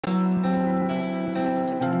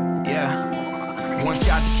One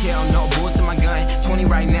shot to kill, no bullets in my gun. 20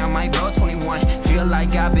 right now, might go 21. Feel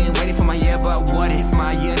like I've been waiting for my year, but what if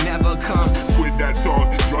my year never comes? Quit that talk,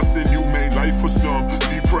 just said you made life for some.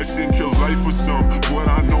 Depression kills life for some, but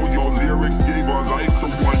I know your lyrics gave our life to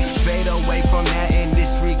one. Fade away from that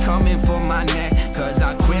industry, coming for my neck. Cause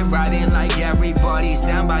I quit writing like everybody,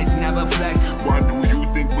 soundbites never flex. Why do you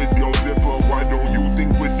think with your zipper? Why don't you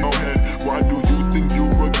think with your head? Why do you think you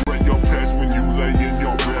regret your past when you lay in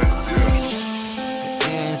your bed?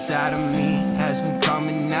 The inside of me has been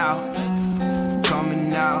coming out,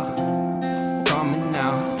 coming out, coming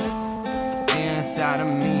out. The inside of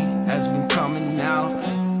me has been coming out,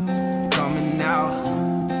 coming out,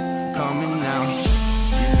 coming out.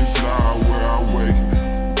 Demons lie where I wake.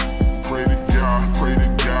 Pray to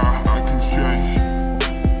God I can change.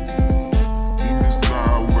 Demons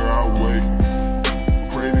lie where I wake.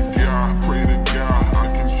 Pray to God I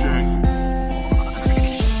can change.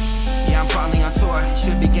 Yeah, I'm finally on tour.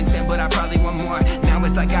 Should be content, but I probably want more. Now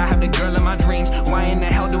it's like I have the girl in my dreams. Why in the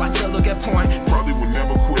hell do I still look at porn? Probably will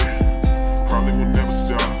never quit. Probably will never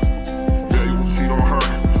stop. Yeah, you will cheat on her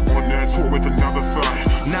on that tour with another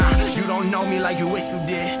thought. Nah, you don't know me like you wish you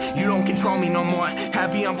did. You don't control me no more.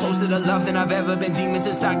 Happy I'm closer to love than I've ever been. Demons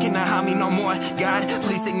inside cannot hide me no more. God,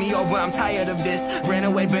 please take me over, I'm tired of this. Ran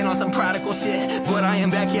away, been on some prodigal shit. But I am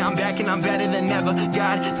back, yeah, I'm back and I'm better than ever.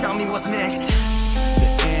 God, tell me what's next.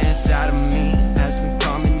 The inside of me